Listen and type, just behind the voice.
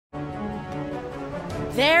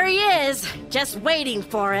There he is, just waiting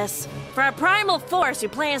for us. For a primal force who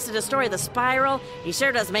plans to destroy the spiral, he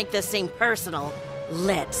sure does make this seem personal.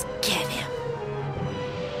 Let's get him.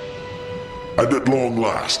 And at long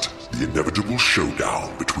last, the inevitable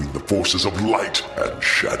showdown between the forces of light and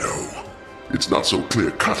shadow. It's not so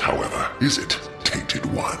clear-cut, however, is it, Tainted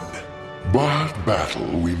One? But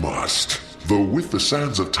battle we must. Though with the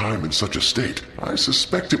sands of time in such a state, I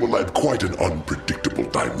suspect it will add quite an unpredictable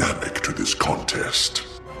dynamic to this contest.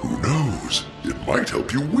 Who knows? It might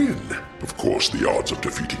help you win. Of course, the odds of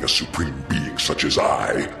defeating a supreme being such as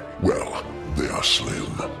I, well, they are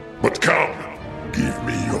slim. But come, give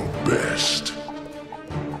me your best.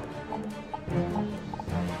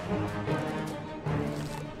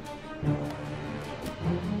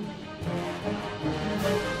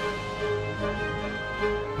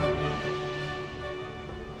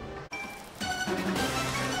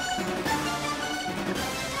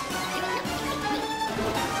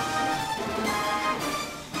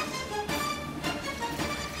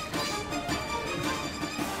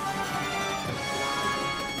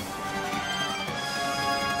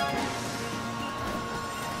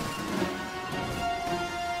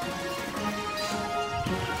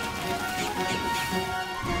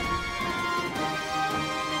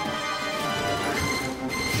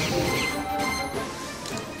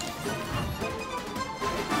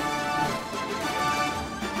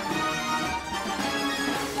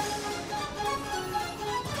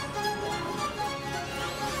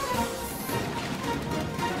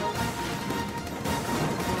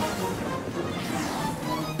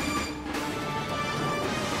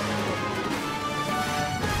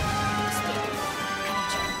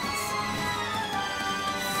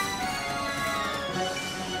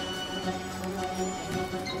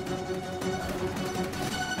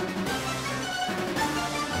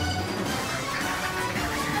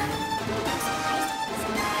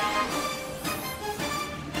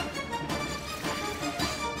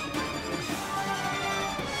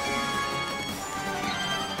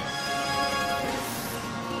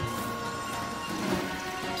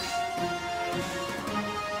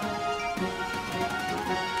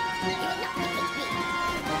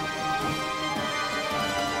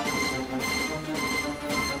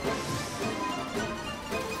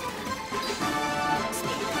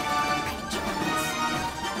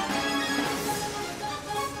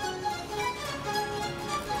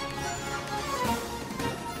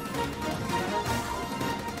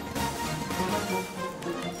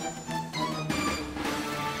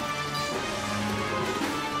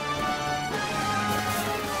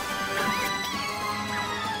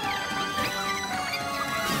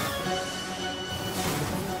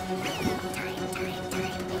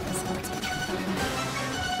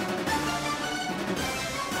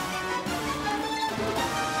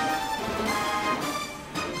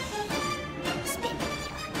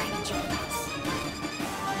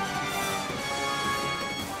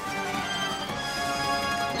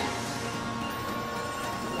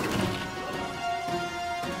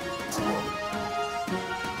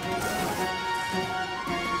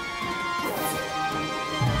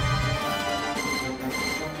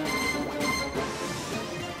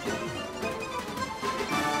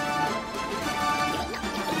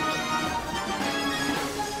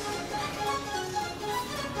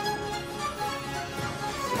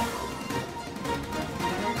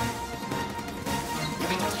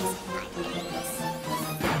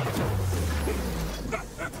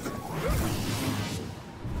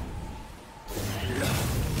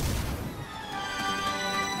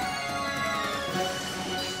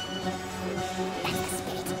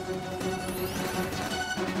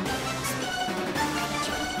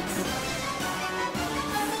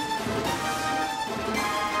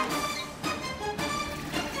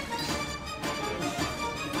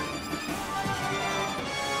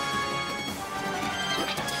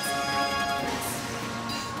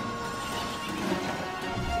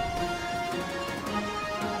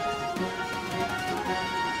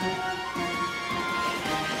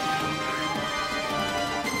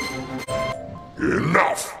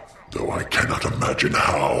 Enough! Though I cannot imagine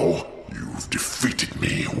how, you've defeated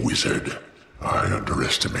me, wizard. I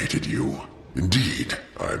underestimated you. Indeed,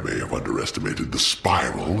 I may have underestimated the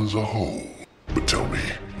spiral as a whole. But tell me,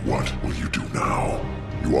 what will you do now?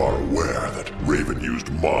 You are aware that Raven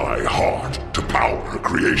used my heart to power her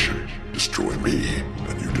creation. Destroy me,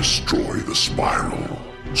 and you destroy the spiral.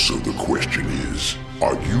 So the question is,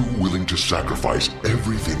 are you willing to sacrifice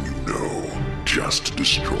everything you know just to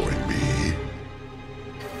destroy me?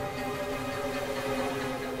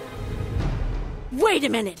 Wait a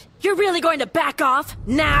minute! You're really going to back off?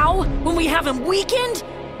 Now? When we have him weakened?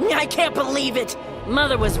 I can't believe it!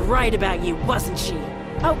 Mother was right about you, wasn't she?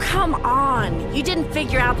 Oh, come on! You didn't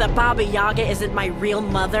figure out that Baba Yaga isn't my real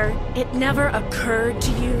mother? It never occurred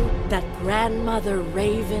to you that Grandmother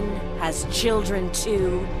Raven has children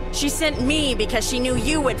too? She sent me because she knew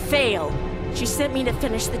you would fail. She sent me to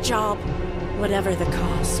finish the job, whatever the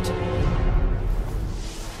cost.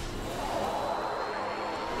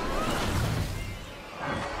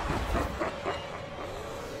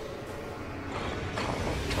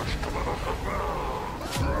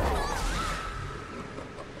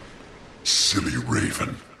 Silly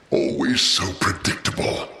Raven. Always so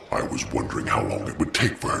predictable. I was wondering how long it would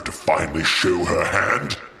take for her to finally show her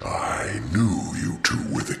hand. I knew you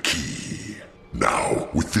two were the key. Now,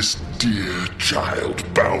 with this dear child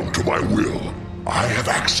bound to my will, I have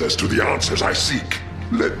access to the answers I seek.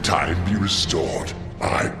 Let time be restored.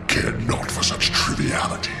 I care not for such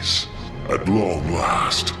trivialities. At long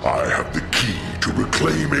last, I have the key to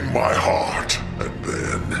reclaiming my heart. And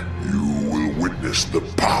then you will witness the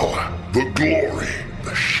power, the glory,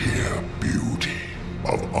 the sheer beauty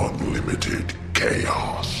of unlimited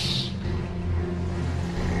chaos.